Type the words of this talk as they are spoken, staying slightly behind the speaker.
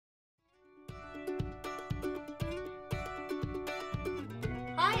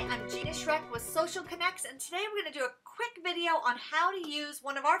With SocialKNX, and today we're going to do a quick video on how to use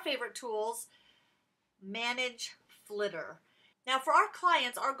one of our favorite tools, ManageFlitter. Now for our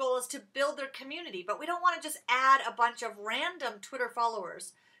clients, our goal is to build their community, but we don't want to just add a bunch of random Twitter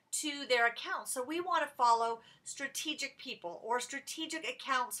followers to their account. So we want to follow strategic people or strategic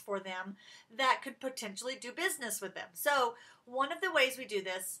accounts for them that could potentially do business with them. So one of the ways we do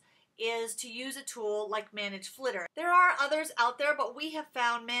this is to use a tool like ManageFlitter. There are others out there, but we have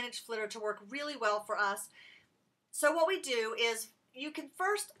found ManageFlitter to work really well for us. So what we do is you can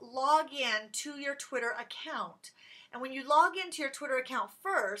first log in to your Twitter account. And when you log into your Twitter account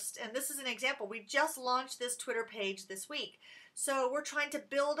first, and this is an example, we just launched this Twitter page this week. So we're trying to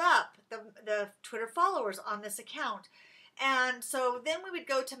build up the Twitter followers on this account. And so then we would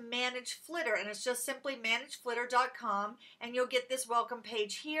go to ManageFlitter, and it's just simply ManageFlitter.com, and you'll get this welcome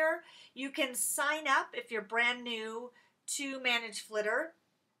page here. You can sign up if you're brand new to ManageFlitter,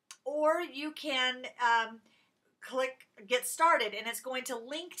 or you can click Get Started, and it's going to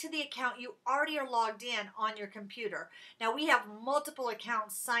link to the account you already are logged in on your computer. Now we have multiple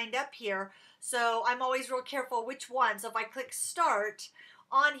accounts signed up here, so I'm always real careful which one. So if I click Start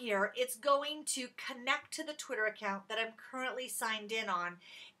on here, it's going to connect to the Twitter account that I'm currently signed in on.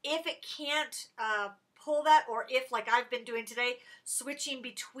 If it can't pull that, or if, like I've been doing today, switching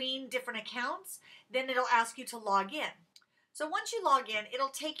between different accounts, then it'll ask you to log in. So once you log in, it'll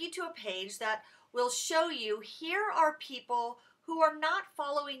take you to a page that will show you here are people who are not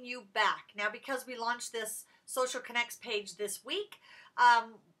following you back. Now because we launched this SocialKNX page this week,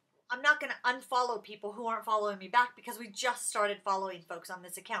 I'm not going to unfollow people who aren't following me back because we just started following folks on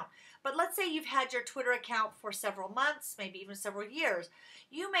this account. But let's say you've had your Twitter account for several months, maybe even several years.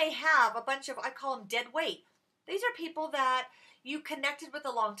 You may have a bunch of, I call them dead weight. These are people that you connected with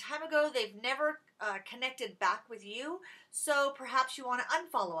a long time ago. They've never connected back with you, so perhaps you want to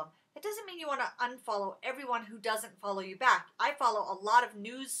unfollow them. It doesn't mean you want to unfollow everyone who doesn't follow you back. I follow a lot of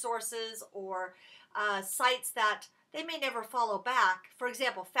news sources or sites that they may never follow back. For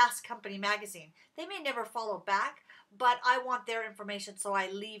example, Fast Company magazine. They may never follow back, but I want their information, so I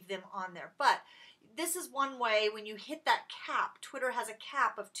leave them on there. But this is one way. When you hit that cap, Twitter has a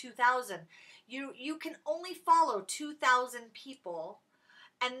cap of 2,000. You can only follow 2,000 people,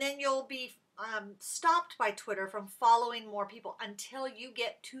 and then you'll be stopped by Twitter from following more people until you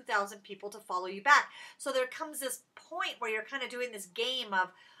get 2,000 people to follow you back. So there comes this point where you're kind of doing this game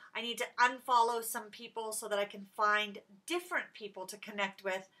of, I need to unfollow some people so that I can find different people to connect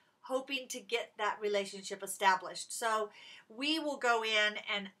with, hoping to get that relationship established. So we will go in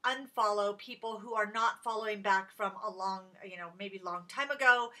and unfollow people who are not following back from a long, maybe long time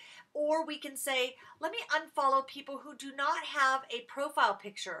ago. Or we can say, let me unfollow people who do not have a profile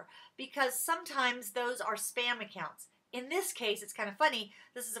picture, because sometimes those are spam accounts. In this case, it's kind of funny.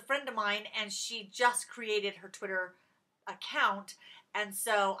 This is a friend of mine, and she just created her Twitter account, and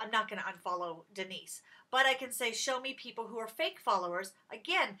so I'm not going to unfollow Denise. But I can say, show me people who are fake followers.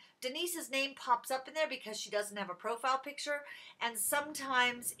 Again, Denise's name pops up in there because she doesn't have a profile picture, and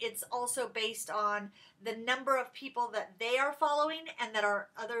sometimes it's also based on the number of people that they are following, and that are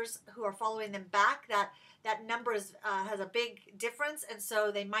others who are following them back. That number has a big difference, and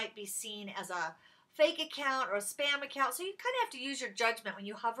so they might be seen as a fake account or a spam account. So you kind of have to use your judgment when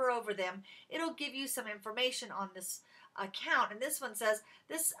you hover over them. It'll give you some information on this account, and this one says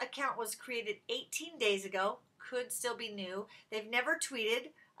this account was created 18 days ago, could still be new. They've never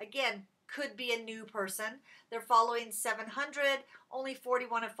tweeted, again, could be a new person. They're following 700, only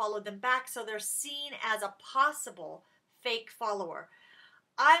 41 have followed them back, so they're seen as a possible fake follower.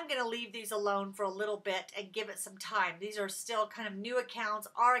 I'm going to leave these alone for a little bit and give it some time. These are still kind of new accounts.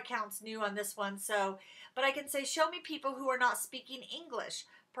 Our account's new on this one, but I can say, show me people who are not speaking English.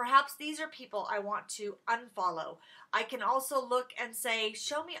 Perhaps these are people I want to unfollow. I can also look and say,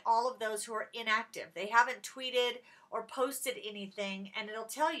 show me all of those who are inactive. They haven't tweeted or posted anything, and it'll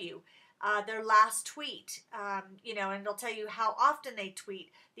tell you their last tweet, and it'll tell you how often they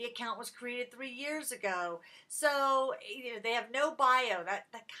tweet. The account was created 3 years ago. So, they have no bio. That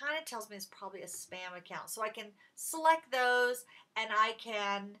kind of tells me it's probably a spam account. So I can select those, and I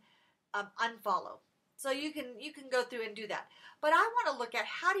can unfollow. So you can go through and do that. But I want to look at,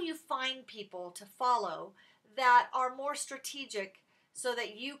 how do you find people to follow that are more strategic so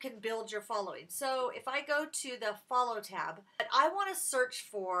that you can build your following. So if I go to the Follow tab, I want to search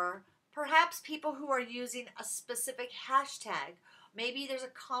for perhaps people who are using a specific hashtag. Maybe there's a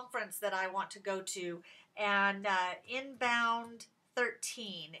conference that I want to go to, and Inbound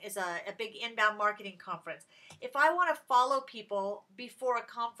 13 is a big inbound marketing conference. If I want to follow people before a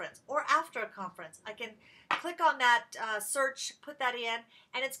conference or after a conference, I can click on that search, put that in,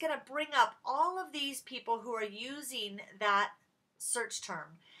 and it's going to bring up all of these people who are using that search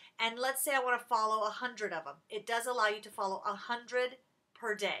term. And let's say I want to follow 100 of them. It does allow you to follow 100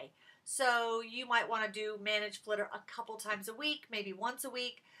 per day. So you might want to do ManageFlitter a couple times a week, maybe once a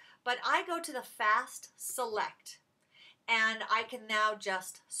week. But I go to the fast select, and I can now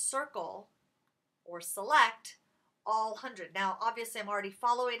just circle or select all 100. Now, obviously, I'm already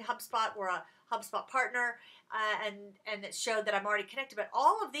following HubSpot. We're a HubSpot partner, and it showed that I'm already connected. But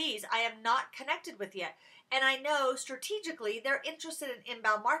all of these I am not connected with yet. And I know strategically they're interested in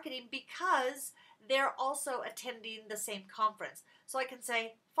inbound marketing because they're also attending the same conference. So I can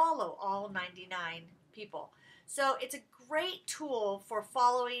say, follow all 99 people. So it's a great tool for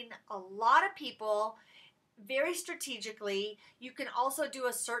following a lot of people very strategically. You can also do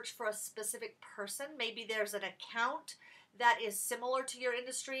a search for a specific person. Maybe there's an account that is similar to your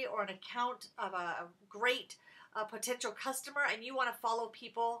industry or an account of a great potential customer, and you want to follow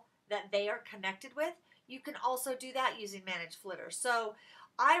people that they are connected with. You can also do that using ManageFlitter. So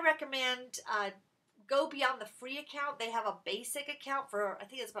I recommend go beyond the free account. They have a basic account for, I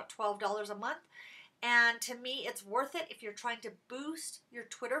think it's about $12 a month. And to me, it's worth it if you're trying to boost your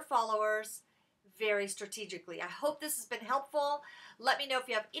Twitter followers very strategically. I hope this has been helpful. Let me know if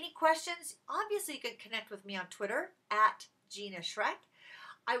you have any questions. Obviously, you can connect with me on Twitter at Gina Schreck.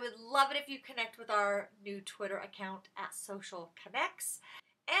 I would love it if you connect with our new Twitter account at SocialKNX.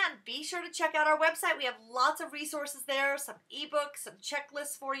 And be sure to check out our website. We have lots of resources there, some ebooks, some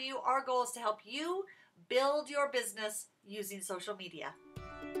checklists for you. Our goal is to help you build your business using social media.